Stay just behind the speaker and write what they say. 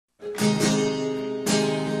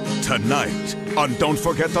Tonight on Don't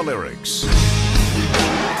Forget the Lyrics. Ladies,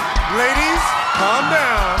 calm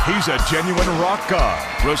down. He's a genuine rock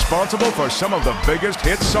god, responsible for some of the biggest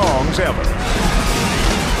hit songs ever.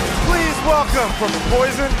 Please welcome from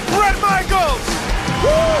Poison, Bret Michaels.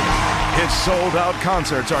 Woo! His sold-out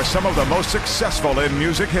concerts are some of the most successful in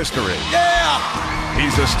music history. Yeah!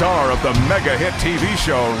 He's the star of the mega-hit TV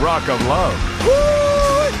show Rock of Love. Woo!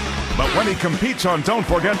 But when he competes on Don't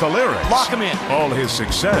Forget the Lyrics, lock him in. All his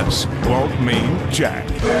success won't mean jack.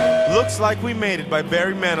 Looks like we made it by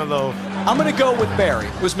Barry Manilow. I'm going to go with Barry.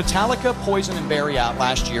 It was Metallica, Poison, and Barry out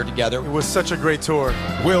last year together. It was such a great tour.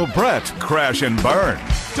 Will Bret crash and burn?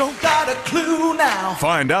 Don't got a clue now.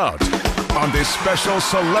 Find out on this special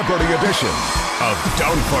celebrity edition of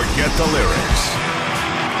Don't Forget the Lyrics.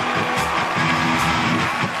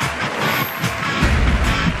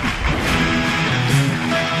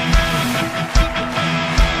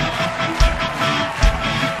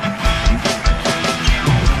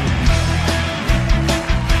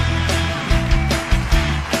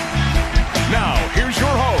 Now, here's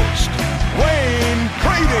your host, Wayne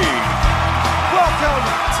Brady. Welcome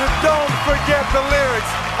to Don't Forget the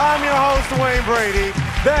Lyrics. I'm your host, Wayne Brady.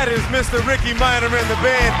 That is Mr. Ricky Minor in the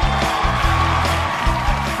band.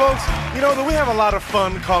 Folks, you know that we have a lot of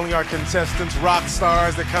fun calling our contestants rock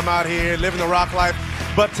stars that come out here living the rock life.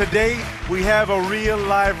 But today, we have a real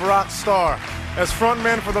live rock star. As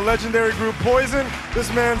frontman for the legendary group Poison, this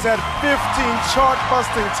man's had 15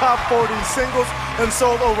 chart-busting top 40 singles and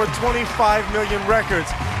sold over 25 million records.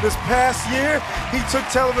 This past year, he took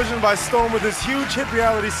television by storm with his huge hit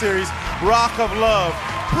reality series, Rock of Love.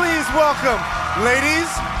 Please welcome, ladies,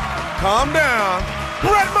 calm down,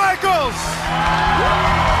 Bret Michaels!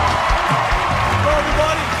 Hello,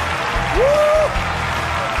 everybody. Woo!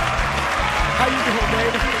 How you doing,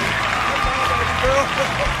 baby?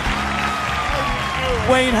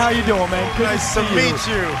 Wayne, how you doing, man? Good Nice to see meet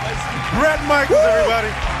you. Bret Michaels, everybody.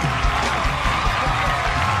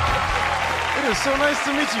 It is so nice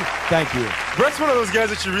to meet you. Thank you. Bret's one of those guys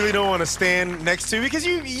that you really don't want to stand next to because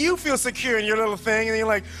you feel secure in your little thing and you're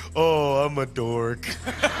like, oh, I'm a dork.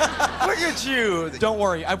 Look at you. Don't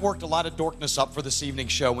worry, I've worked a lot of dorkness up for this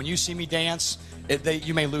evening's show. When you see me dance,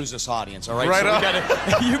 you may lose this audience, all right? Right on.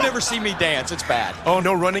 You never see me dance, it's bad. Oh,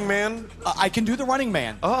 no Running Man? I can do the Running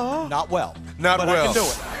Man. Uh-huh. Not well. Not but well. I can do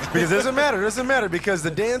it. Because it doesn't matter, because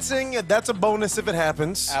the dancing, that's a bonus if it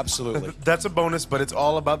happens. Absolutely. That's a bonus, but it's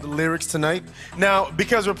all about the lyrics tonight. Now,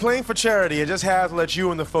 because we're playing for charity, I just have to let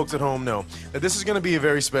you and the folks at home know that this is going to be a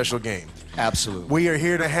very special game. Absolutely. We are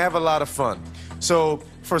here to have a lot of fun. So,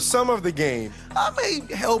 for some of the game, I may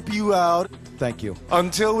help you out. Thank you.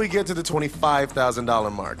 Until we get to the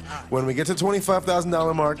 $25,000 mark. When we get to the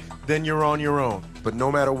 $25,000 mark, then you're on your own. But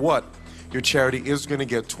no matter what, your charity is going to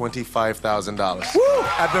get $25,000.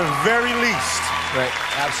 At the very least. Right,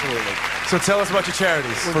 absolutely. So tell us about your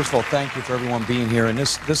charities. First of all, thank you for everyone being here, and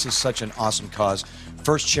this is such an awesome cause.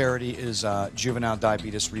 First charity is juvenile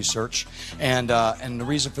diabetes research, and the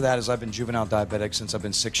reason for that is I've been juvenile diabetic since I've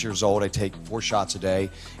been 6 years old. I take 4 shots a day,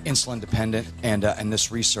 insulin dependent, and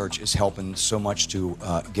this research is helping so much to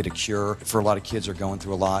get a cure for a lot of kids who are going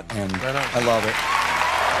through a lot, and I love it.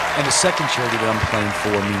 And the second charity that I'm playing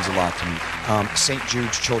for means a lot to me. St.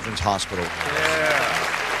 Jude's Children's Hospital. Yeah.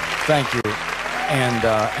 Thank you.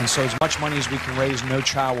 And so as much money as we can raise, no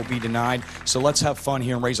child will be denied. So let's have fun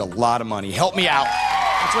here and raise a lot of money. Help me out.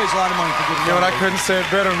 Let's raise a lot of money for good. You know what? I couldn't say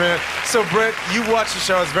it better, man. So, Bret, you watch the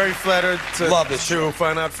show. I was very flattered to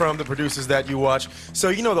find out from the producers that you watch. So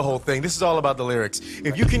you know the whole thing. This is all about the lyrics.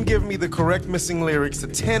 If you can give me the correct missing lyrics to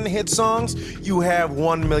 10 hit songs, you have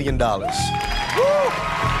 $1 million. Woo!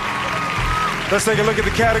 Let's take a look at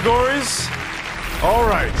the categories. All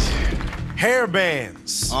right. Hair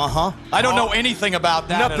bands. Uh-huh. I don't know anything about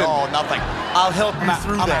that at all. Nothing. I'll help you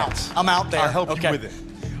through that. I'm out there. I'll help you with it.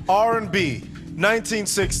 R&B,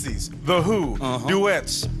 1960s, The Who,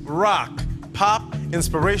 duets, rock, pop,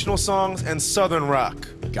 inspirational songs, and southern rock.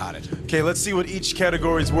 Got it. Okay, let's see what each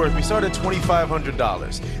category is worth. We start at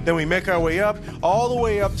 $2,500. Then we make our way up, all the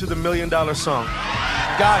way up to the $1 million song.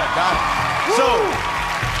 Got it. So,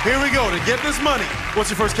 here we go. To get this money, what's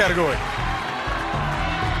your first category?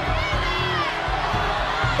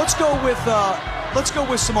 Let's go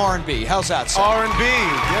with some R&B. How's that sound? R&B,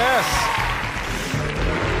 yes.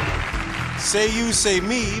 Say You, Say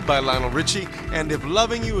Me by Lionel Richie, and If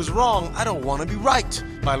Loving You Is Wrong, I Don't Want to Be Right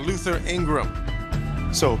by Luther Ingram.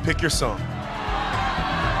 So, pick your song.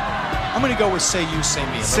 I'm going to go with Say You, Say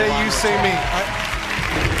Me. Say You, Say Me.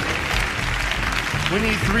 We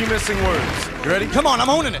need 3 missing words. You ready? Come on, I'm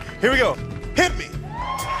owning it. Here we go. Hit me.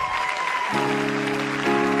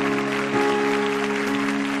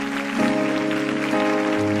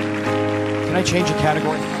 Can I change a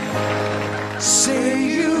category? Say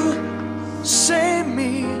you, say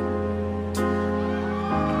me,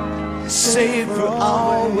 say it for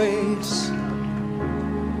always.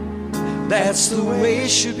 That's the way it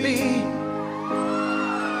should be.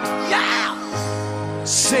 Yeah!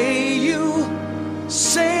 Say you,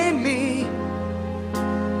 say me,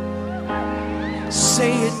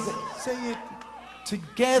 say it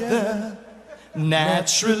together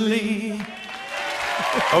naturally.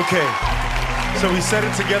 Okay, so we said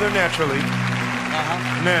it together naturally.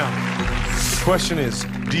 Now, the question is,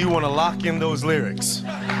 do you want to lock in those lyrics?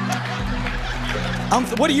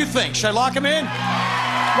 What do you think? Should I lock him in?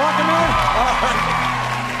 Lock him in? All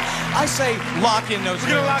right. I say lock in those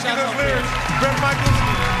We're lyrics. gonna lock in those lyrics. Bret Michaels,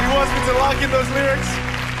 he wants me to lock in those lyrics.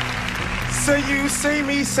 Say you, say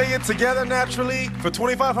me, say it together naturally for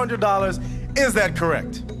 $2,500. Is that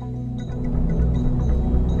correct?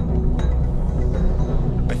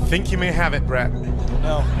 I think you may have it, Bret.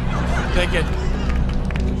 No. Take it.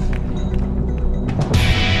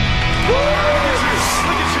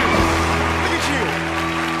 Look at you.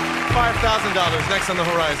 $5,000 next on the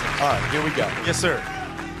horizon. All right, here we go. Yes, sir.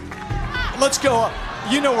 Let's go up.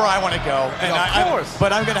 You know where I want to go. And Of course.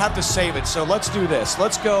 But I'm going to have to save it, so let's do this.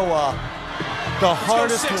 Let's go, The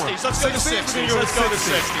hardest go 60s. one. Let's go to 60s. Let's go to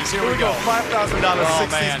 60s. Here we go. $5,000, Oh,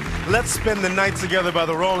 60s. man. Let's spend the night together by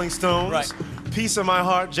the Rolling Stones. Right. Piece of My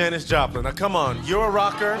Heart, Janis Joplin. Now, come on. You're a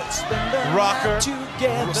rocker. Rocker.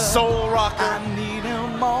 Together. Soul rocker. I need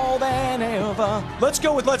him more than ever. Let's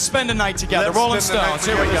go with Let's Spend a Night Together. Let's Rolling spend the night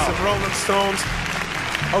Stones. Here we together, go. some Rolling Stones.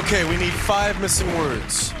 Okay, we need 5 missing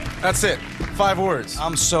words. That's it. 5 words.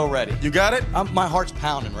 I'm so ready. You got it? My heart's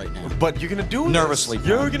pounding right now. But you're gonna do this. Nervously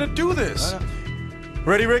You're pounding. gonna do this.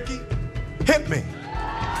 Ready, Ricky? Hit me.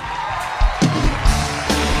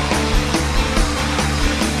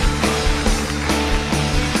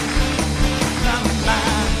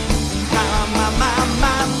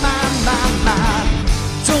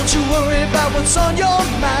 Don't you worry about what's on your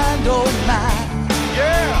mind, oh my.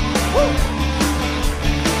 Yeah. Woo.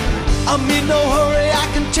 I'm in no hurry, I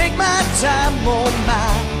can take my time, oh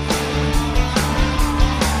my.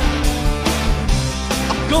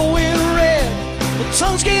 I'm going red, my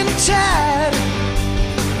tongue's getting tired.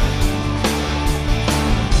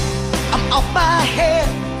 I'm off my head,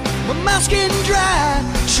 my mouth's getting dry,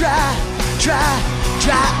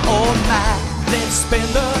 oh my. Let's spend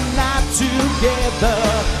the night together.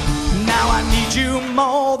 Now I need you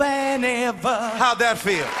more than ever. How'd that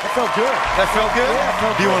feel? That felt good. That felt good? Yeah, it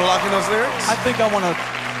felt Do you good. want to lock in those lyrics? I think I want to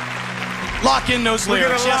lock in those We're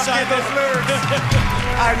lyrics. gonna lock in those lyrics.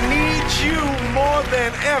 I need you more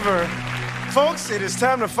than ever. Folks, it is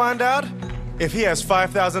time to find out if he has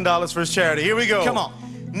 $5,000 for his charity. Here we go. Come on.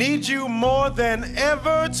 Need you more than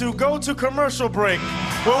ever to go to commercial break.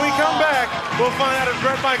 When we come back, we'll find out if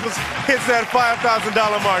Bret Michaels hits that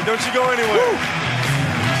 $5,000 mark. Don't you go anywhere. Woo.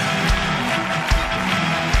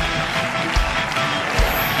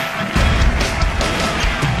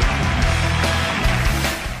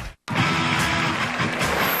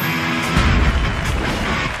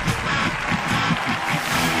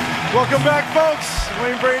 Welcome back, folks.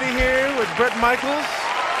 Wayne Brady here with Bret Michaels.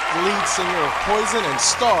 Lead singer of Poison and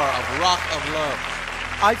star of Rock of Love.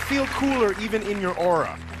 I feel cooler even in your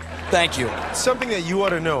aura. Thank you. Something that you ought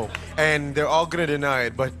to know, and they're all gonna deny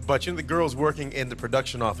it, but you know the girls working in the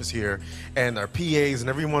production office here, and our PAs and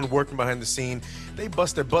everyone working behind the scene, they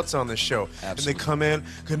bust their butts on this show. Absolutely. And they come in,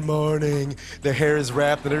 good morning, their hair is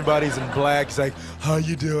wrapped, and everybody's in black. It's like, how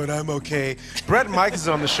you doing? I'm okay. Bret Michaels is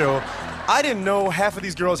on the show. I didn't know half of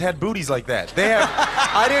these girls had booties like that. They have.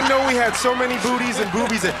 I didn't know we had so many booties and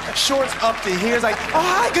boobies and shorts up to here. It's like, oh,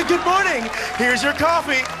 hi, good morning. Here's your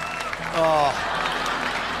coffee.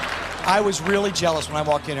 I was really jealous when I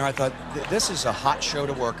walked in here. I thought, this is a hot show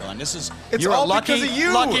to work on. This is, It's you're all a lucky, because of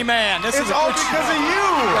you. lucky man. This It's is all because of you.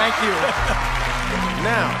 Thank you.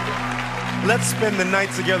 Now, let's spend the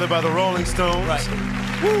night together by the Rolling Stones. Right.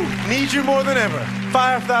 Woo. Need you more than ever.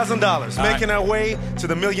 $5,000. All Making right. our way to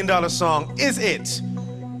the $1 million song. Is it?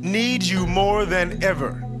 Need you more than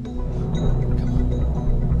ever.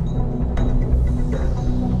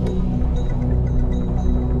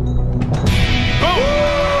 Boom!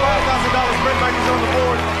 $5,000. Bret Michaels on the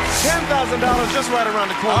board. $10,000 just right around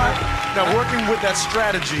the corner. Now, working with that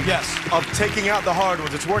strategy Yes. of taking out the hard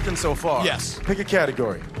ones, it's working so far. Yes. Pick a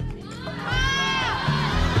category.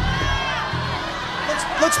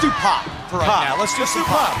 Let's do pop for right Pop. now. Let's do some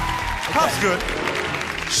pop. pop. Pop's good.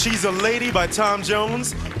 She's a Lady by Tom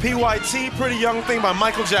Jones. PYT, Pretty Young Thing by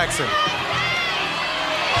Michael Jackson.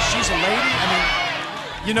 She's a lady. I mean,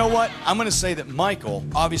 You know what? I'm going to say that Michael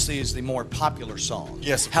obviously is the more popular song.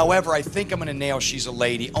 Yes. However, I think I'm going to nail She's a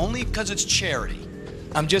Lady only because it's charity.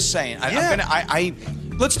 I'm just saying.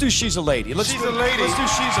 Let's do She's a Lady. She's a Lady. Let's do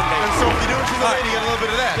She's a Lady. And so if you're doing She's a Lady, you got a little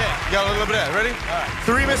bit of that. Yeah. You got a little bit of that. Ready? All right.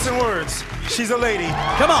 3 missing words. She's a lady.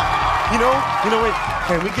 Come on. You know, wait.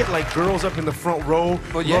 Can we get like girls up in the front row?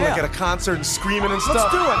 Well, yeah. Like at a concert and screaming and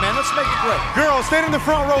stuff? Let's do it, man. Let's make it great. Girls, stand in the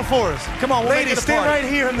front row for us. Come on, we'll make ladies, it a stand party.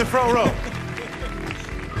 right here in the front row.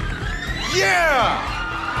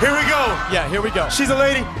 Yeah! Here we go. Yeah, here we go. She's a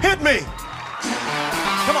lady. Hit me.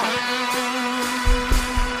 Come on.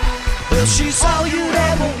 Well, she's all you'd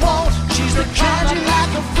ever want. She's the kind you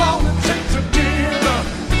like a phone and take to dinner.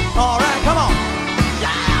 All right, come on.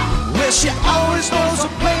 Well, she always knows her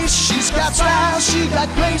place. She's got style, she got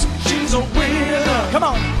grace. She's a winner. Come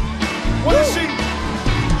on. What is she?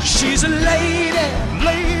 She's a lady.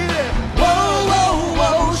 Lady. Whoa, whoa,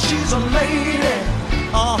 whoa. She's a lady.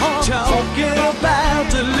 Talking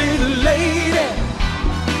about the little lady.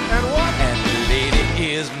 And what? And the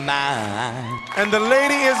lady is mine. And the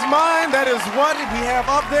lady is mine. That is what we have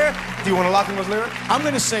up there. Do you want to lock in those lyrics? I'm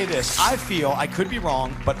going to say this. I feel, I could be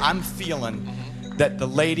wrong, but I'm feeling that the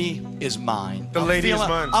lady is mine. The lady is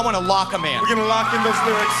mine. I want to lock them in. We're going to lock in those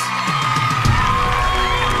lyrics.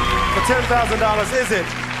 For $10,000, is it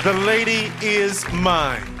The Lady Is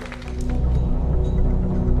Mine?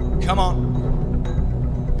 Come on.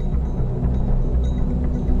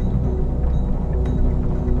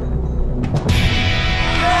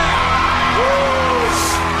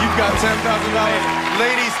 You've got $10,000.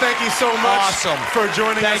 Ladies, thank you so much Awesome. for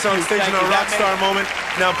joining Thank us on you, stage in thank our you. That Rockstar moment.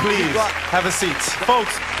 Now, please, luck. have a seat.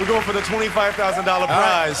 Folks, we're going for the $25,000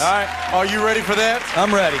 prize. all right. Are you ready for that?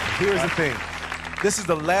 I'm ready. Here's the thing. This is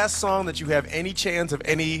the last song that you have any chance of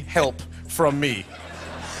any help from me.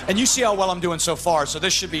 And you see how well I'm doing so far, so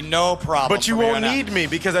this should be no problem. But you for me won't right now. need me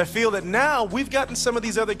because I feel that now we've gotten some of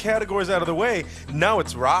these other categories out of the way. Now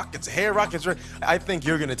it's rock, it's hair rock, it's rock. I think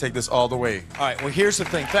you're going to take this all the way. All right, well, here's the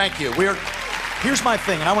thing. Thank you. Here's my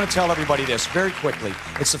thing, and I want to tell everybody this very quickly.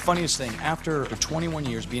 It's the funniest thing. After 21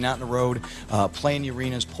 years being out on the road, playing the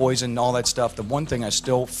arenas, Poison, all that stuff, the one thing I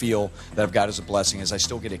still feel that I've got as a blessing is I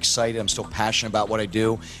still get excited. I'm still passionate about what I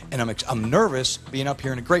do, and I'm nervous being up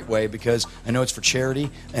here in a great way because I know it's for charity,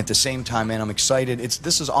 and at the same time, man, I'm excited.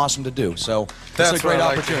 This is awesome to do. So this is a great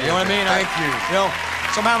opportunity. You know what I mean? Thank you. You know,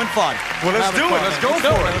 so I'm having fun. Well, let's do it. Let's go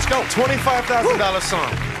for it. Let's go. $25,000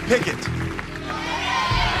 song. Pick it.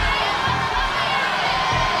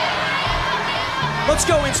 Let's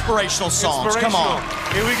go inspirational songs. Come on.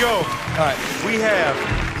 Here we go. All right. We have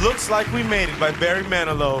Looks Like We Made It by Barry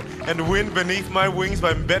Manilow and Wind Beneath My Wings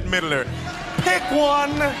by Bette Midler. Pick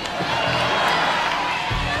one.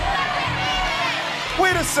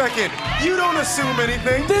 Wait a second. You don't assume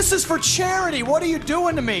anything. This is for charity. What are you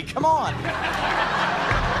doing to me? Come on.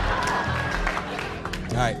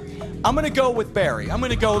 All right. I'm going to go with Barry. I'm going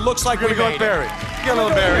to go Looks Like We're We going to go Made with It. Barry. You got a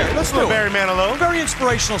little Barry. Let's do do it. Barry Manilow. Very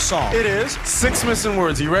inspirational song. It is. 6 missing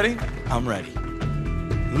words. You ready? I'm ready.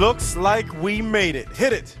 Looks like we made it.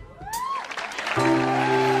 Hit it.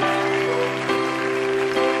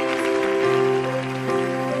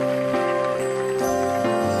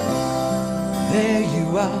 There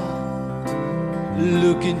you are,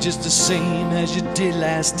 looking just the same as you did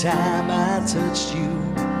last time I touched you.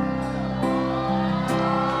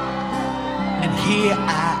 And here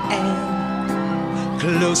I am,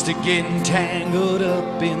 close to getting tangled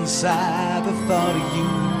up inside the thought of you.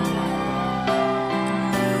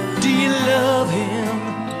 Do you love him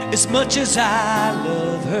as much as I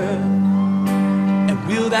love her? And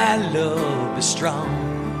will that love be strong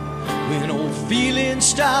when old feelings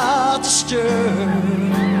start to stir?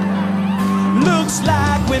 Looks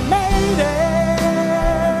like we made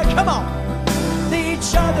it. Come on.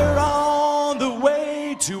 Each other on the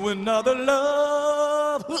way to another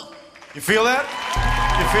love. You feel that?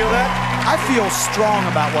 You feel that? I feel strong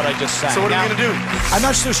about what I just sang. So what are we Now, gonna do? I'm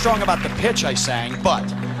not so strong about the pitch I sang, but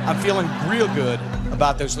I'm feeling real good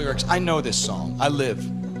about those lyrics. I know this song. I live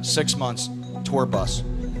 6 months, tour bus,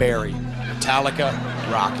 Barry, Metallica,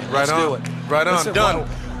 Rocket. Right Let's on. do it. Right on. Let's do it. Done.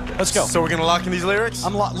 Let's go. So we're gonna lock in these lyrics?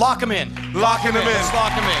 Lock them in. Locking them in. Let's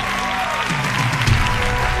lock them in.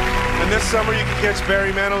 And this summer you can catch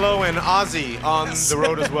Barry Manilow and Ozzy on the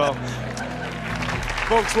road as well.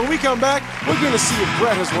 Folks, when we come back, we're going to see if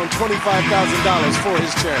Bret has won $25,000 for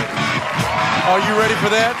his charity. Are you ready for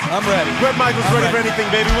that? I'm ready. Bret Michaels I'm ready for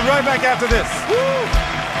anything, baby. We'll be right back after this. Woo!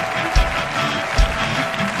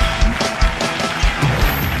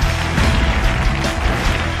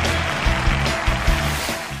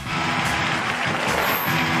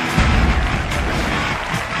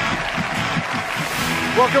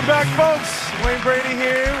 Welcome back, folks. Wayne Brady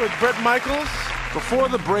here with Bret Michaels. Before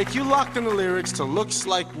the break, you locked in the lyrics to Looks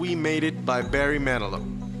Like We Made It by Barry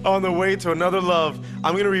Manilow. On the way to another love,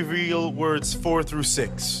 I'm going to reveal words 4 through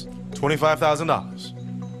 6. $25,000.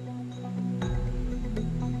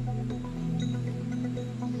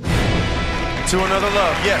 To another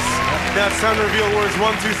love, yes. Now it's time to reveal words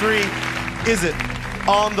 1, 2, 3. Is it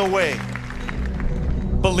on the way?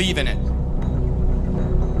 Believe in it.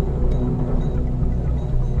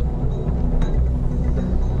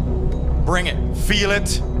 Bring it. Feel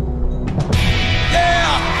it.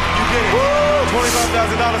 Yeah! You did it.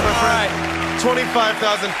 $25,000, my friend.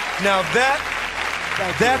 $25,000. Now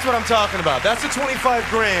that's what I'm talking about. That's the 25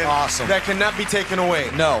 grand. Awesome. That cannot be taken away.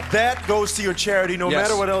 No. That goes to your charity no Yes.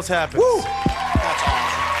 matter what else happens. Woo! That's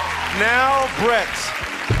awesome. Now, Bret,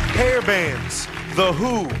 hair bands, The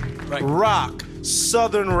Who, Right. rock,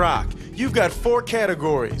 Southern rock. You've got 4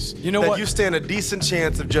 categories. You know that what? you stand a decent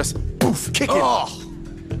chance of just poof, kicking. Oh.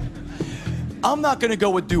 I'm not going to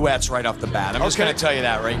go with duets right off the bat. I'm just Okay. going to tell you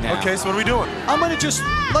that right now. Okay, so what are we doing? I'm going to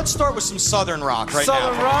let's start with some Southern rock right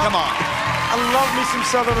Southern now. rock? Come on. I love me some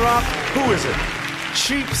Southern rock. Who is it?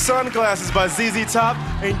 Cheap Sunglasses by ZZ Top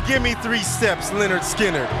and Give Me 3 Steps, Leonard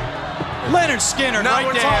Skinner. Leonard Skinner, Now right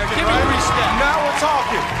we're there. talking, Give right? me 3 steps. Now we're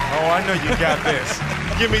talking. Oh, I know you got this.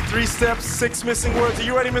 Give me 3 steps, 6 missing words. Are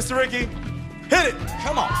you ready, Mr. Ricky? Hit it.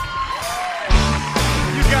 Come on.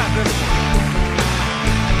 You got this.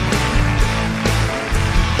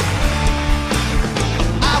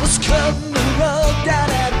 I was cutting the rug down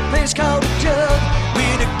at a place called Jug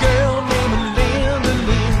with a girl named Linda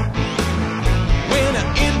Lynn. When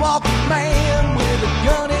in walked a man with a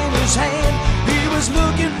gun in his hand, he was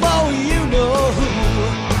looking for you know who.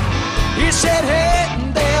 He said, hey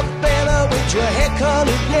there fella with your hair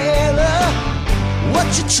colored yellow, what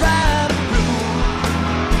you trying to prove?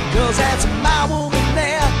 'Cause that's my woman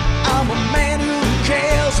there, I'm a man who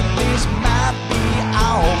cares, and this might be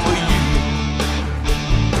all for you.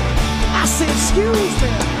 I said, excuse me,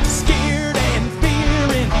 scared and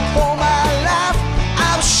fearing for my life.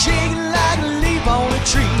 I was shaking like a leaf on a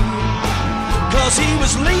tree, 'cause he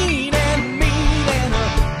was lean and mean and a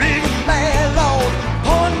big bad Lord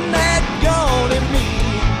pointing that gun at me.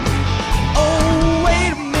 Oh,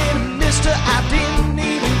 wait a minute, mister, I didn't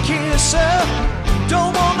even kiss her.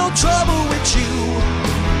 Don't want no trouble with you.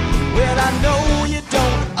 Well, I know you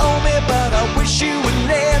don't owe me, but I wish you would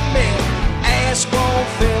let me ask for a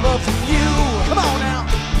favor from you. Come on now.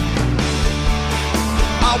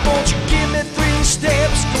 I want you give me 3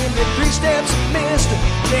 steps, give me 3 steps, mister.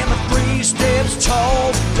 Give me 3 steps,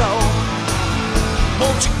 Charles Dog.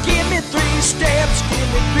 Won't you give me 3 steps, give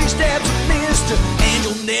me 3 steps, mister, and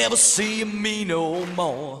you'll never see me no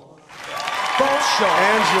more.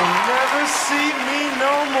 And you'll never see me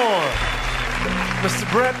no more. Mr.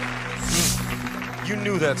 Bret, you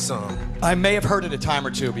knew that song. I may have heard it a time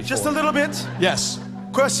or two before. Just a little bit. Yes.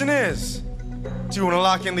 Question is, do you want to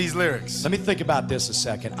lock in these lyrics? Let me think about this a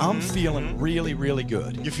second. I'm feeling really, really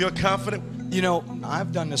good. You feel confident? You know,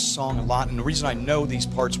 I've done this song a lot, and the reason I know these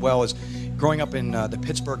parts well is growing up in the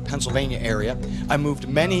Pittsburgh, Pennsylvania area. I moved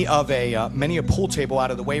many a pool table out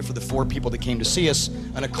of the way for the 4 people that came to see us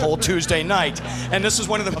on a cold Tuesday night. And this is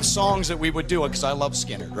one of the songs that we would do because I love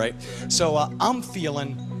Skinner, right? So I'm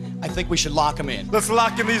feeling, I think we should lock them in. Let's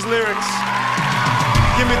lock in these lyrics.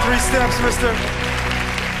 Give me 3 steps, mister.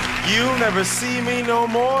 You'll never see me no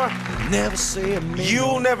more. Never see me.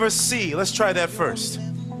 You'll never see. Let's try that first.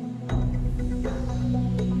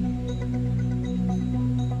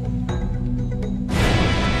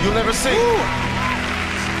 You'll never see.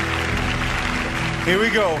 Here we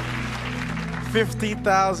go.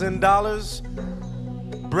 $50,000.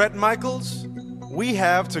 Bret Michaels, we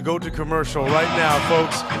have to go to commercial right now,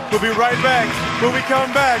 folks. We'll be right back. When we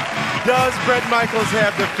come back, does Bret Michaels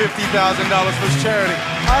have the $50,000 for his charity?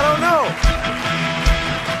 I don't know.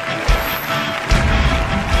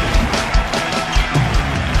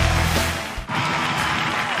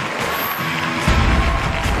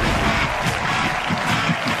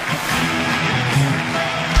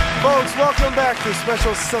 Folks, welcome back to a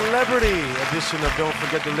special celebrity edition of Don't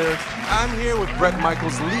Forget the Lyrics. I'm here with Bret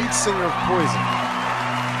Michaels, lead singer of Poison.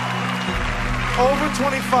 Over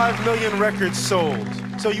 25 million records sold.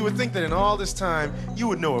 So you would think that in all this time, you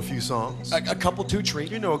would know a few songs. A couple, 2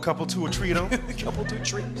 treat. You know a couple, 2 or treat them. A couple, 2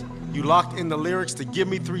 treats. You locked in the lyrics to Give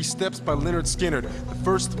Me 3 Steps by Leonard Skinner. The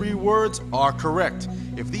first 3 words are correct.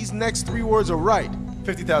 If these next 3 words are right,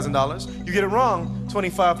 $50,000. You get it wrong,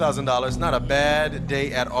 $25,000. Not a bad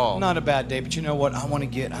day at all. Not a bad day, but you know what? I want to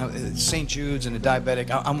get St. Jude's and a diabetic.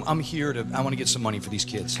 I'm here to. I want to get some money for these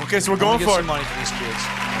kids. Okay, so we're I wanna going for get it. some money for these kids.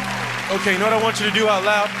 Okay, you know what I want you to do out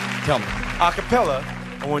loud? Tell me. A cappella,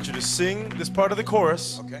 I want you to sing this part of the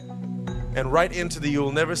chorus. Okay. And right into the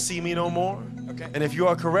You'll Never See Me No More. Okay. And if you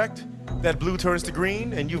are correct, that blue turns to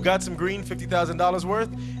green, and you've got some green, $50,000 worth,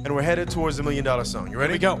 and we're headed towards the $1 Million song. You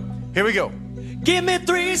ready? Here we go. Here we go. Give me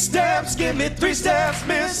 3 steps,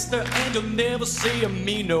 mister, and you'll never see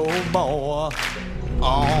me no more.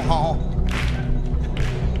 Uh-huh.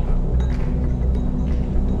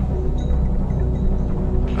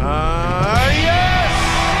 Yes!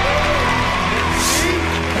 See?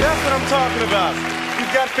 That's what I'm talking about.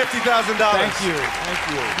 You've got $50,000. Thank you. Thank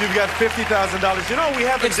you. You've got $50,000. You know what we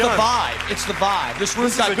haven't It's done? the vibe. It's the vibe. This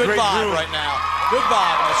room's This is got a good great vibe room. right now. Good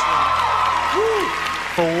vibe in this room. Woo!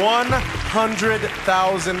 For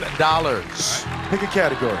 $100,000. Pick a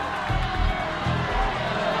category.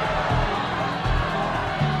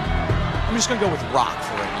 I'm just gonna go with rock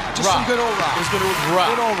for right now. Just Rock. some good old rock. Let's go with rock.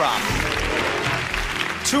 Good old rock.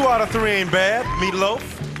 2 out of 3 ain't bad. Meatloaf.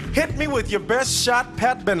 Hit me with your best shot,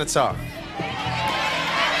 Pat Benatar.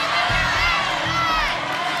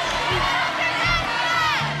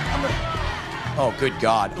 Oh, good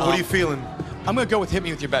God. What are you feeling? I'm gonna go with Hit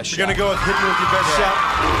Me With Your Best Shot. You're gonna go with hit me with your best shot?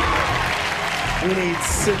 We need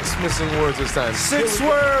 6 missing words this time. 6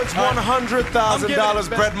 words, All right. $100,000.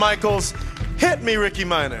 Bret Michaels. Hit me, Ricky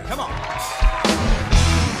Minor. Come on.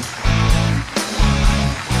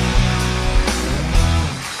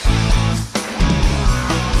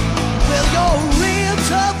 Well, you're a real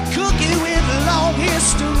tough cookie with a long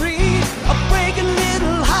history of breaking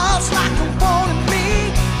little hearts like a wanted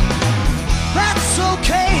me. That's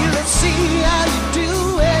okay, let's see how you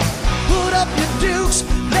do it. Put up your dukes,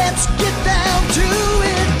 let's get down to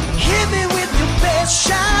it. Hit me with your best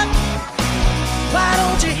shot. Why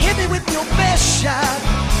don't you hit me with your best shot?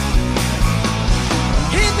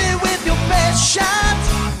 Hit me with your best shot.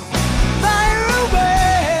 Fire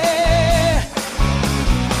away.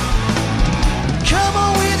 Come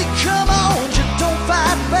on with it, come on, just don't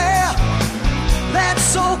fight fair.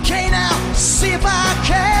 That's okay now, see if I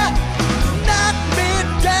care. Knock me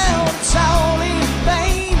down, it's all in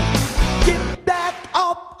vain. Get back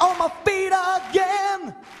up on my feet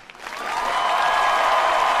again.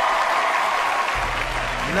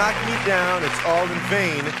 Knock me down, it's all in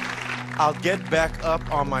vain. I'll get back up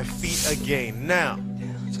on my feet again. Now,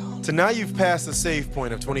 so now you've passed the save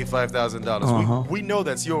point of $25,000. We know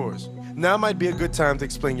that's yours. Now might be a good time to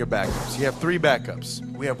explain your backups. You have 3 backups.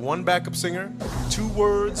 We have 1 backup singer, 2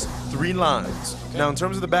 words, 3 lines. Now, in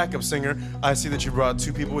terms of the backup singer, I see that you brought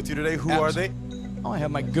 2 people with you today. Who are they? Oh, I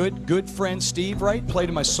have my good friend Steve, right? Played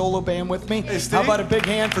in my solo band with me. Hey, Steve. How about a big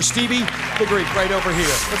hand for Stevie? Big Reef right over here.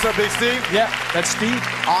 What's up, Big Steve? Yeah, that's Steve.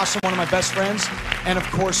 Awesome, one of my best friends. And of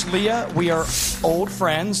course, Leah. We are old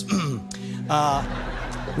friends.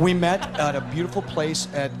 We met at a beautiful place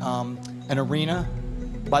at an arena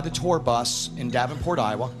by the tour bus in Davenport,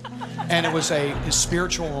 Iowa. And it was a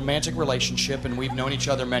spiritual, romantic relationship, and we've known each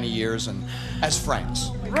other many years and as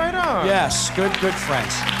friends. Right on. Yes, good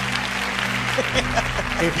friends.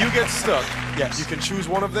 If you get stuck, Yes. you can choose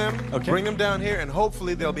one of them, Okay. bring them down here, and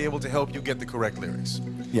hopefully they'll be able to help you get the correct lyrics.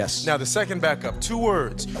 Yes. Now, the second backup, 2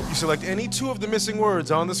 words. You select any 2 of the missing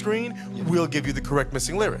words on the screen, we'll give you the correct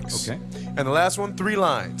missing lyrics. Okay. And the last one, 3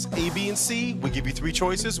 lines. A, B, and C, we give you 3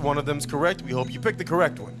 choices. One of them's correct. We hope you pick the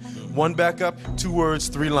correct one. 1 backup, 2 words,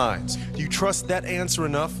 3 lines. Do you trust that answer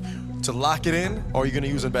enough to lock it in, or are you going to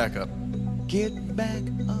use a backup? Get back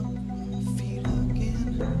up, feet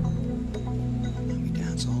again. Let me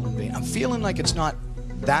dance all in vain. I'm feeling like it's not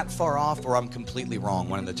that far off, or I'm completely wrong.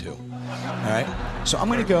 One of the 2. All right. So I'm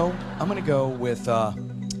gonna go with.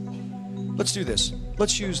 Let's do this.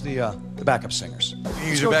 Let's use the backup singers. You can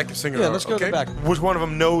use your backup singer. Yeah, let's go to okay? the back. Which one of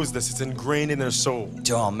them knows this? It's ingrained in their soul.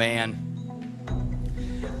 Oh man.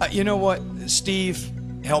 You know what, Steve?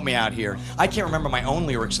 Help me out here. I can't remember my own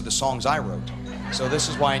lyrics of the songs I wrote, so this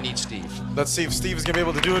is why I need Steve. Let's see if Steve is going to be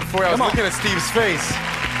able to do it for you. I was Come on. looking at Steve's face.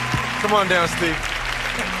 Come on down, Steve.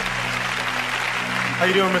 How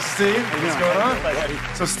you doing, Mr. Steve? What's going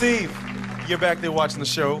on? So, Steve, you're back there watching the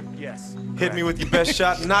show. Yes. Hit me with your best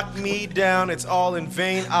shot. Knock me down. It's all in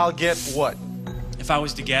vain. I'll get what? If I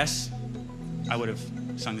was to guess, I would have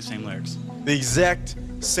sung the same lyrics. The exact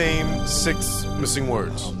same 6 missing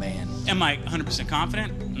words. Oh man. Am I 100%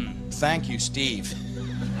 confident? Thank you, Steve.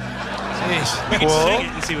 We can Well- sing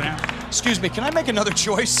it and see what happens. Excuse me, can I make another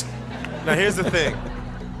choice? Now, here's the thing.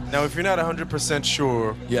 Now, if you're not 100%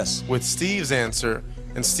 sure Yes. with Steve's answer,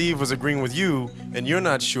 and Steve was agreeing with you, and you're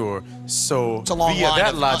not sure, so It's a long via line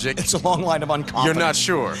that of, logic, It's a long line of unconfidence. you're not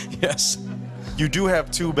sure. Yes. You do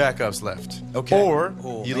have 2 backups left. Okay. Or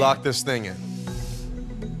Oh, you man. lock this thing in.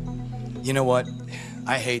 You know what?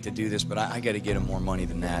 I hate to do this, but I got to get him more money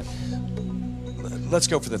than that. Let's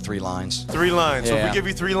go for the 3 lines. 3 lines. So if Yeah. we give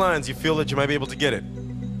you 3 lines, you feel that you might be able to get it.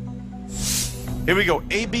 Here we go.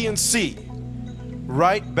 A, B, and C.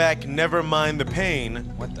 Right back, never mind the pain.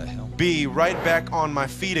 What the hell? B, right back on my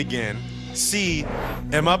feet again. C,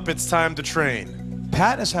 am up, it's time to train.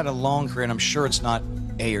 Pat has had a long career, and I'm sure it's not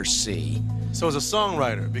A or C. So as a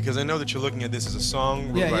songwriter, because I know that you're looking at this as a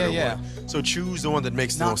songwriter, Yeah. so choose the one that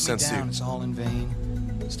makes the Knock most me sense to down, you. it's all in vain.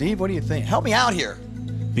 Steve, what do you think? Help me out here.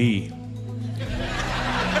 B.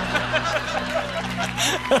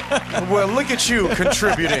 Well, look at you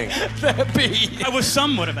contributing. B. I was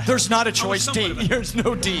somewhat of a. There's not a choice D. somewhat of a- There's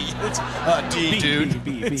no D. It's D, dude.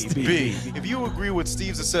 B. B. If you agree with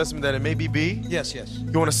Steve's assessment that it may be B, Yes. you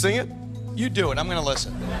want to sing it? You do it. I'm going to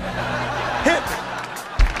listen. Hit.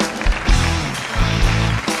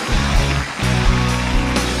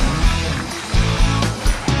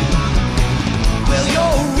 Well,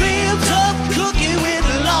 you're a real tough cookie with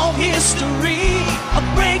a long history of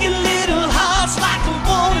breaking little hearts like the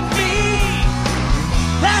one in me.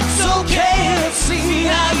 That's okay, let's see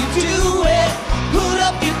how you do it. Put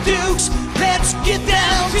up your dukes, let's get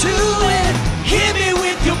down to it. Hit me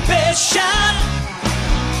with your best shot.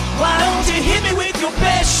 Why don't you hit me with your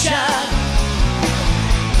best shot?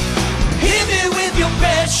 Hit me with your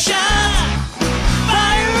best shot.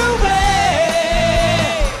 Fire away.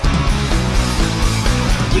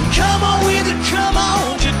 You come on with it, come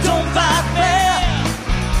on, you don't fight fair.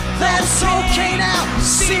 That's okay now,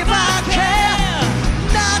 see if I can.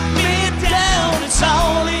 Knock me down, it's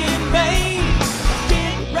all in vain.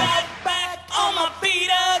 Get right back on my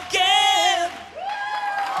feet again.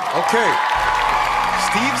 Okay.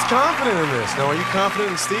 Steve's confident in this. Now, are you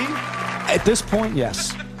confident in Steve? At this point,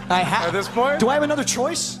 yes. I have. At this point? Do I have another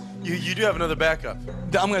choice? You do have another backup.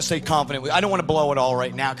 I'm going to say confident. I don't want to blow it all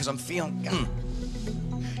right now because I'm feeling.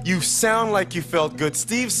 You sound like you felt good.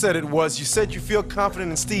 Steve said it was. You said you feel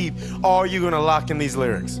confident in Steve. Are you going to lock in these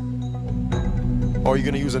lyrics? Or are you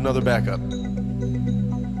going to use another backup?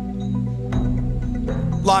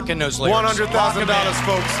 Lock in those lyrics. $100,000, Lock 'em in.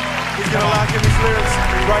 folks. He's going to lock in these lyrics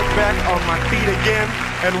right back on my feet again.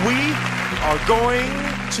 And we are going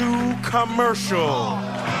to commercial.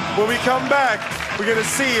 When we come back, we're going to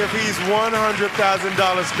see if he's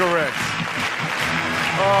 $100,000 correct.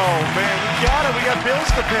 Oh, man, we got it. We got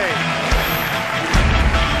bills to pay.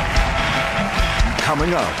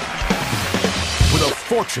 Coming up, with a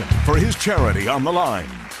fortune for his charity on the line,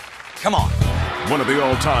 Come on. one of the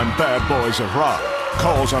all-time bad boys of rock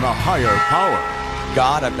calls on a higher power.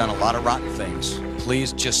 God, I've done a lot of rotten things.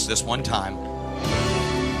 Please, just this one time,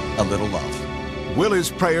 a little love. Will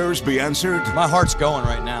his prayers be answered? My heart's going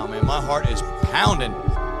right now, man. My heart is pounding.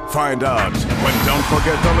 Find out when Don't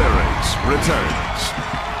Forget the Lyrics returns.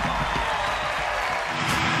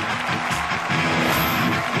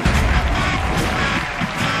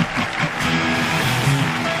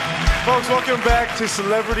 Folks, welcome back to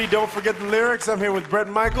Celebrity Don't Forget the Lyrics. I'm here with Bret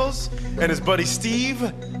Michaels and his buddy Steve.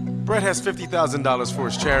 Bret has $50,000 for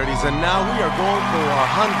his charities, and now we are going for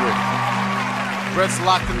 100. Bret's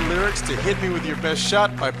locked in the lyrics to Hit Me With Your Best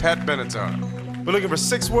Shot by Pat Benatar. We're looking for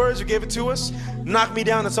 6 words. You gave it to us. Knock Me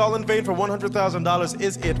Down, It's All in Vain for $100,000.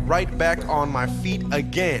 Is it right back on my feet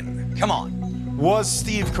again? Come on. Was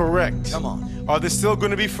Steve correct? Come on. Are they still going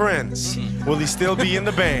to be friends? Will he still be in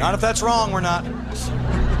the band? Not if that's wrong, we're not.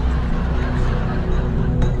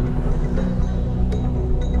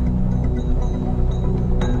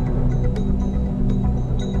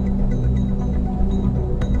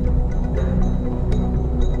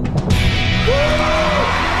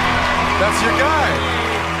 That's your guy.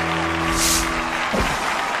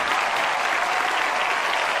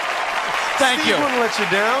 Thank Steve you. wouldn't let you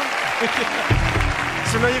down.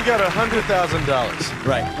 So now you've got $100,000.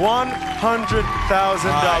 Right.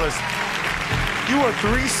 $100,000. You are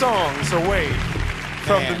 3 songs away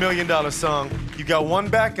from Man. the $1 million song. You got 1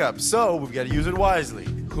 backup, so we've got to use it wisely.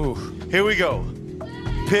 Whew. Here we go.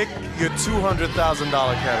 Pick your $200,000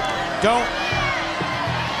 category. Don't.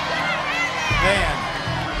 Man.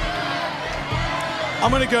 I'm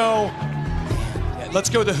going to go. Yeah, let's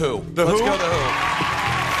go The Who. The Let's Who? go The Who.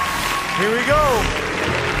 Here we go.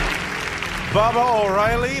 Baba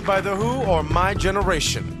O'Reilly by The Who or My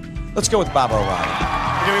Generation? Let's go with Bob O'Reilly.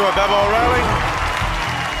 You're gonna go with Baba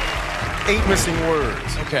O'Reilly? 8 missing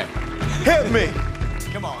words. Okay. Hit me.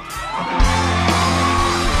 Come on.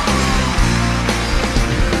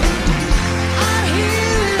 I'm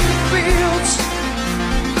here in the fields.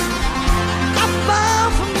 I'm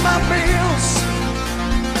far from my bills.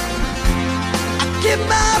 I get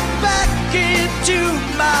my back into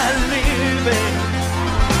my living.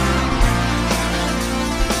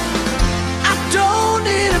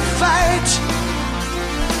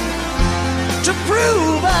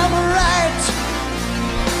 prove I'm right.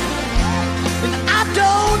 And I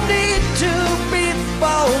don't need to be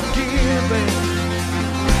forgiven.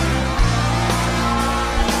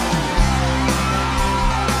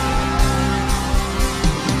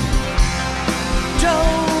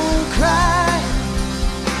 Don't cry.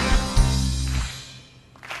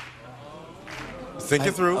 Think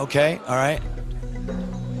it through. Okay, all right.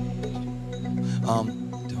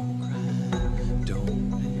 Don't cry,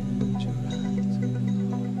 don't bend your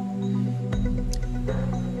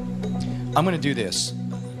eyes. I'm gonna do this.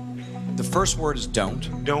 The first word is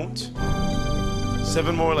don't. Don't.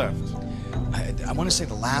 7 more left. I want to say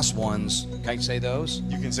the last ones. Can I say those?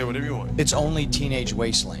 You can say whatever you want. It's only Teenage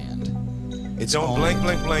Wasteland. It's Don't only,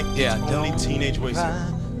 blank, blank. Yeah, It's don't only Teenage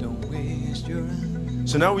Wasteland. cry, don't waste your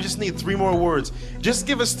eyes. So now we just need 3 more words. Just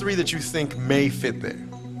give us 3 that you think may fit there.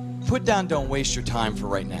 Put down "Don't waste your time" for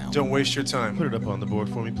right now. Don't waste your time. Put it up on the board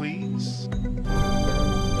for me, please.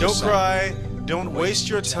 Don't Just saying. cry. Don't waste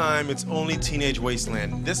your time. It's only Teenage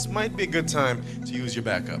Wasteland. This might be a good time to use your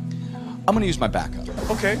backup. I'm gonna use my backup.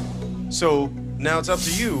 Okay. So now it's up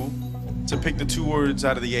to you to pick the 2 words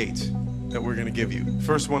out of the 8 that we're going to give you.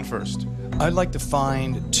 First one first. I'd like to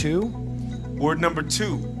find 2. Word number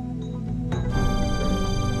 2.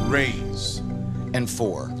 Raise. And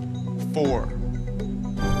 4. 4.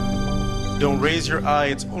 Don't raise your eye.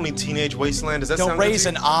 It's only Teenage Wasteland. Does that Don't sound good raise to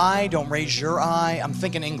an you? eye. Don't raise your eye. I'm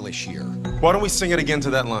thinking English here. Why don't we sing it again to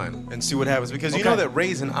that line and see what happens? Because you know that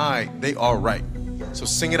raise and I, they are right. So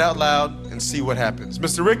sing it out loud and see what happens.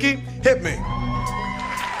 Mr. Ricky, hit me.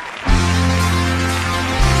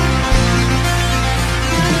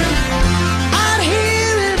 Out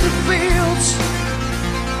here in the fields,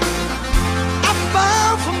 I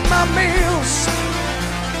farm for my meals.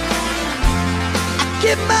 I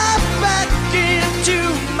get my back into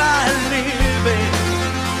my living.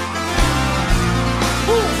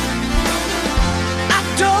 Ooh. I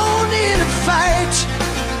don't need a fight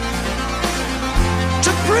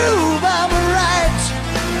to prove I'm right.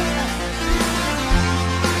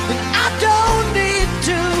 And I don't need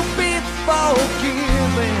to be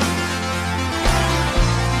forgiven.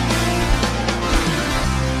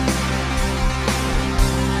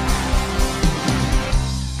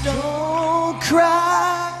 Don't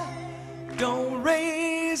cry, don't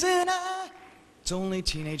raise an eye. It's only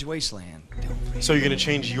Teenage Wasteland. Don't raise So you're going to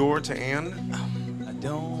change your to Ann?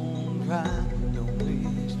 Don't cry, don't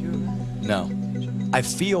waste your eye. No. I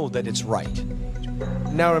feel that it's right.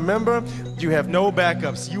 Now remember, you have no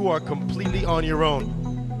backups. You are completely on your own.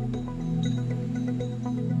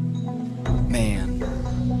 Man.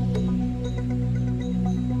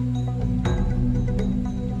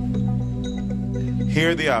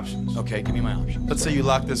 Here are the options. Okay, give me my option. Let's say you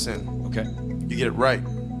lock this in. Okay. You get it right.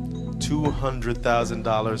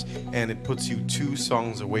 $200,000, and it puts you 2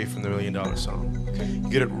 songs away from the $1 million song. Okay. You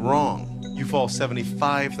get it wrong. You fall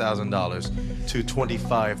 $75,000 to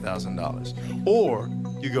 $25,000. Or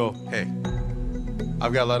you go, hey,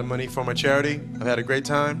 I've got a lot of money for my charity. I've had a great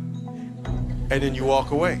time. And then you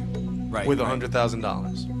walk away with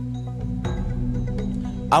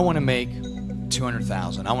 $100,000. I want to make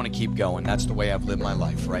 200,000. I want to keep going. That's the way I've lived my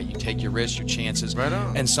life, right? You take your risks, your chances, Right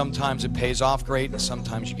on. and sometimes it pays off great, and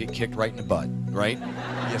sometimes you get kicked right in the butt, right?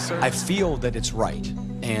 Yes, sir. I feel that it's right,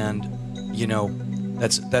 and you know,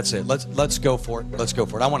 that's it. Let's go for it. Let's go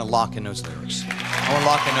for it. I want to lock in those lyrics. I want to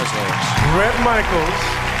lock in those lyrics. Bret Michaels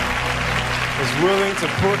is willing to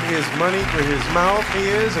put his money where his mouth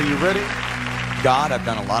is. Are you ready? God, I've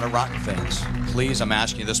done a lot of rotten things. Please, I'm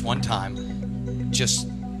asking you this one time, just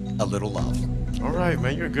a little love. All right,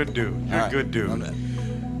 man. You're a good dude. You're All a good dude. right.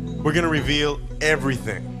 We're going to reveal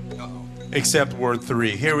everything except word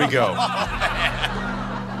 3. Here we go.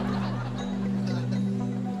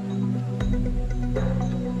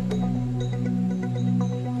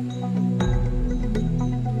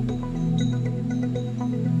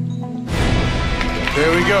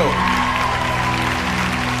 There we go.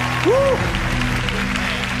 Woo!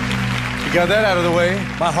 You got that out of the way.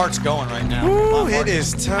 My heart's going right now. Woo, My heart it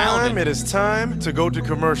is time. pounding. It is time to go to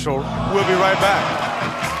commercial. We'll be right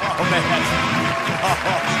back. Oh, man.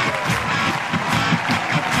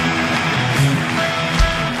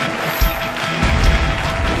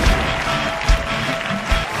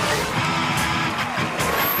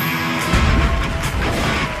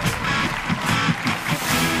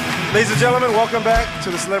 Ladies and gentlemen, welcome back to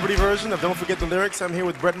the celebrity version of Don't Forget the Lyrics. I'm here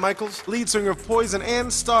with Bret Michaels, lead singer of Poison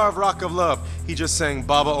and star of Rock of Love. He just sang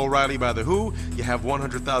Baba O'Reilly by The Who. You have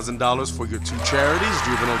 $100,000 for your 2 charities,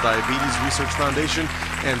 Juvenile Diabetes Research Foundation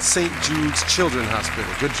and St. Jude's Children's Hospital.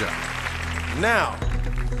 Good job. Now,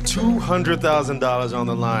 $200,000 on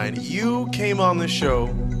the line. You came on the show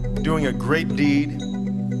doing a great deed.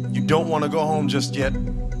 You don't want to go home just yet.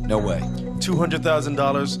 No way.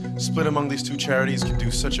 $200,000 split among these two charities can do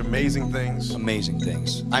such amazing things. Amazing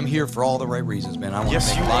things. I'm here for all the right reasons, man. I want Yes,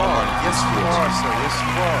 to you make a lot of are. money. Yes, you are, sir. Yes, you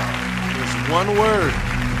are. There's one word.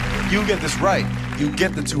 You get this right. You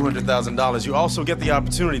get the $200,000. You also get the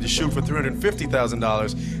opportunity to shoot for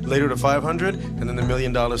 $350,000, later to $500,000, and then the $1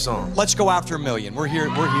 million song. Let's go after $1 million. We're here.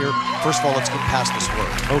 We're here. First of all, let's get past this word.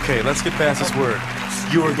 Okay, let's get past this word.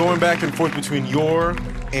 You are going back and forth between your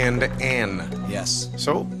and an. Yes.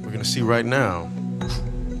 So, we're going to see right now.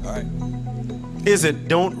 All right. Is it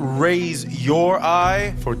don't raise your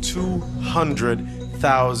eye for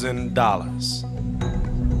 $200,000?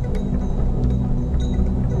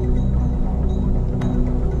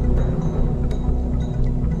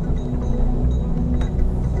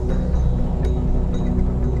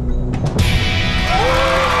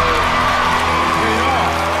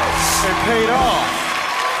 Paid off.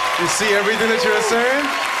 You see everything that you're saying?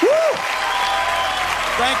 Woo!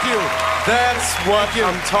 Thank you. That's what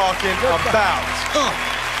I'm talking about.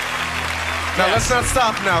 Now let's not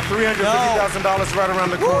stop now. $350,000 right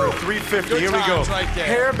around the corner. Woo! $350,000. Good Here we go. times right there.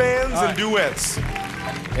 Hair bands All and duets.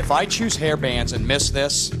 If I choose hair bands and miss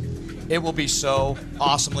this, it will be so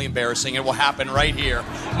awesomely embarrassing. It will happen right here.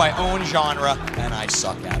 My own genre, and I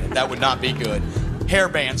suck at it. That would not be good. Hair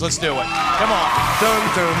bands, let's do it. Come on.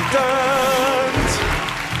 Dun dun dun.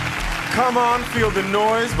 Come on, Feel the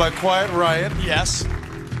Noise by Quiet Riot. Yes.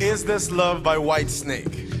 Is This Love by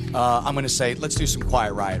Whitesnake? I'm going to say, let's do some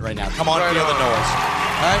Quiet Riot right now. Come on, Right feel the on. noise.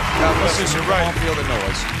 All right? God Let's bless do you. some You're Come right. on, feel the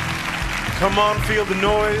noise. Come on, Feel the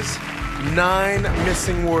Noise. 9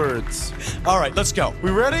 missing words. All right, let's go.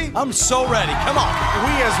 We ready? I'm so ready. Come on.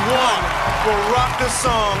 We as one will rock this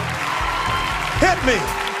song. Hit me.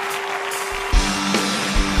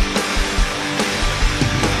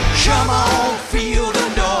 Come on, feel the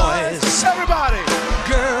noise. Everybody.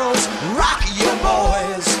 Girls, rock your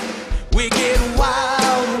boys. We get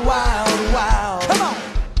wild, wild, wild. Come on.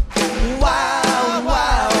 Wild,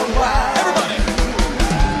 wild, wild. Everybody.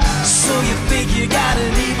 So you think you got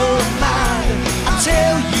an evil mind? I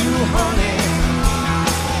tell you, honey,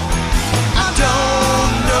 I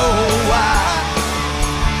don't know why.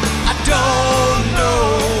 I don't know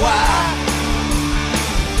why.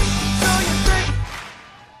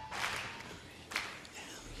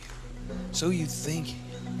 So you think.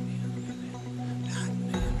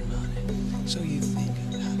 So you think.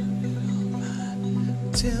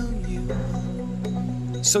 Tell you.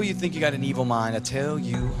 So you think you got an evil mind? I tell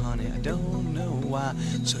you, honey, I don't know why.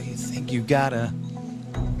 So you think you gotta.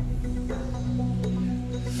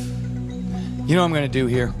 You know what I'm gonna do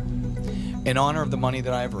here? In honor of the money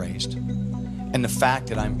that I've raised, and the fact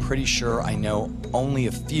that I'm pretty sure I know only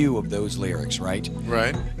a few of those lyrics, right?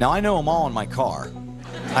 Right. Now I know them all in my car.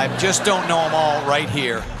 I just don't know them all right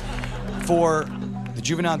here. For the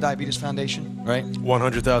Juvenile Diabetes Foundation, right?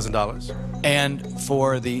 $100,000. And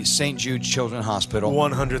for the St. Jude Children's Hospital.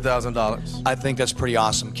 $100,000. I think that's pretty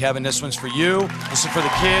awesome. Kevin, this one's for you. This is for the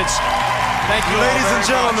kids. Thank you all Ladies and very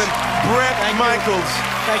gentlemen, much. Bret Thank you. Michaels.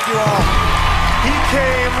 Thank you all. He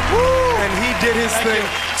came and he did his Thank thing.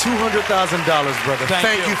 $200,000, brother.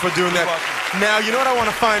 Thank you. you for doing that. You're welcome. Now, you know what I want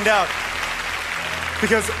to find out?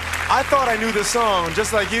 Because I thought I knew this song,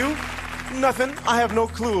 just like you. Nothing. I have no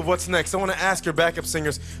clue of what's next. I want to ask your backup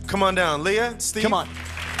singers. Come on down. Leah, Steve. Come on.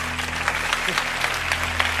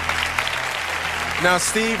 Now,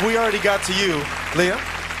 Steve, we already got to you. Leah,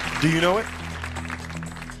 do you know it?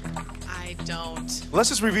 I don't. Let's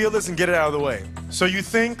just reveal this and get it out of the way. So you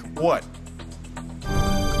think what?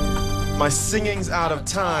 My singing's out of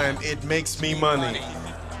time, it makes me money.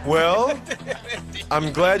 Well,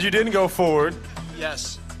 I'm glad you didn't go forward.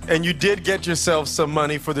 Yes. And you did get yourself some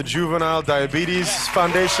money for the Juvenile Diabetes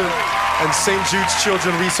Foundation and St. Jude's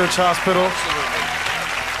Children's Research Hospital.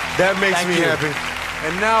 That makes Thank me you. happy.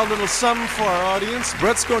 And now a little something for our audience.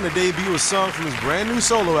 Brett's going to debut a song from his brand new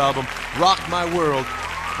solo album, Rock My World.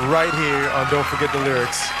 Right here on Don't Forget the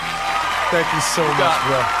Lyrics. Thank you so much,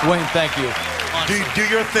 bro. Wayne, thank you. Do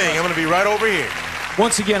your thing. I'm going to be right over here.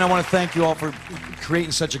 Once again, I want to thank you all for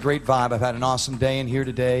creating such a great vibe. I've had an awesome day in here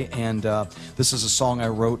today, and this is a song I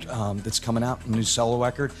wrote that's coming out, a new solo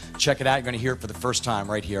record. Check it out. You're going to hear it for the first time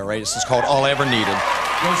right here, all right? This is called All I Ever Needed.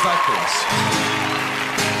 It goes like this.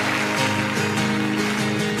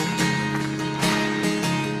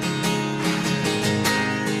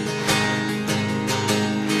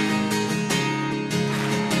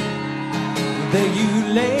 There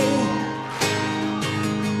you lay,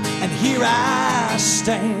 and here I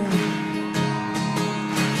stand.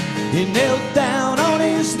 He knelt down on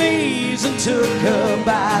his his knees and took her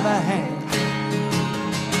by the hand.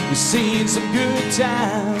 We've seen some good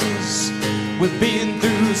times, we've been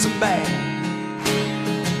through some bad.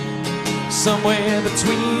 Somewhere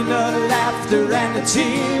between the laughter and the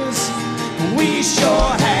tears, we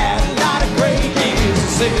sure had a lot of great years.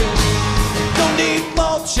 I said, don't need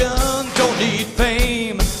fortune, don't need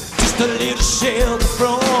fame, just a little shelter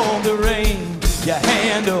from the rain. Your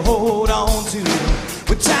hand to hold on to.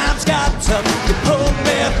 When times got tough, you pulled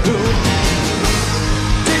me through.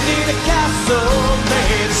 Didn't need a castle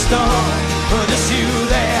made of stone, but just you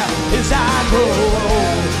there as I grow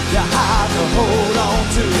old. Your heart to hold on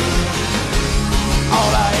to.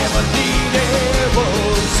 All I ever needed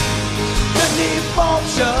was, don't need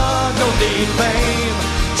fortune, don't need fame,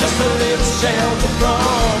 just a little shelter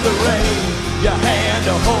from the rain. Your hand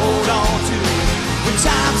to hold on to. When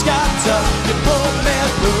times got tough, you pulled me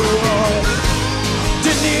through.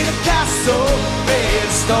 Didn't need a castle made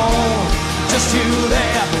of stone, just you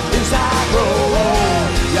there as I grow old.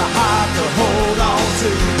 Your heart to hold on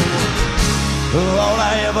to. All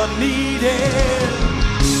I ever needed,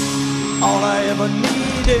 all I ever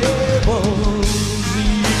needed was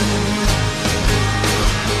you.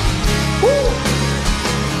 Woo!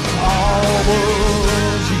 All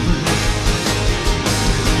was you.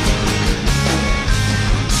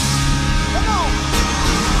 Come on!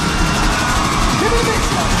 Give me this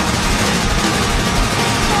one!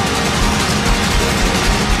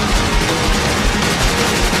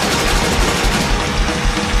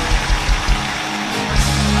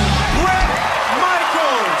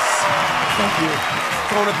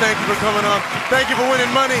 I want to thank you for coming on. Thank you for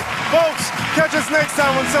winning money. Folks, catch us next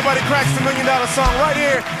time when somebody cracks the $1 million song right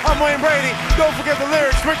here. I'm Wayne Brady. Don't forget the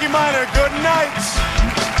lyrics. Ricky Minor, good night.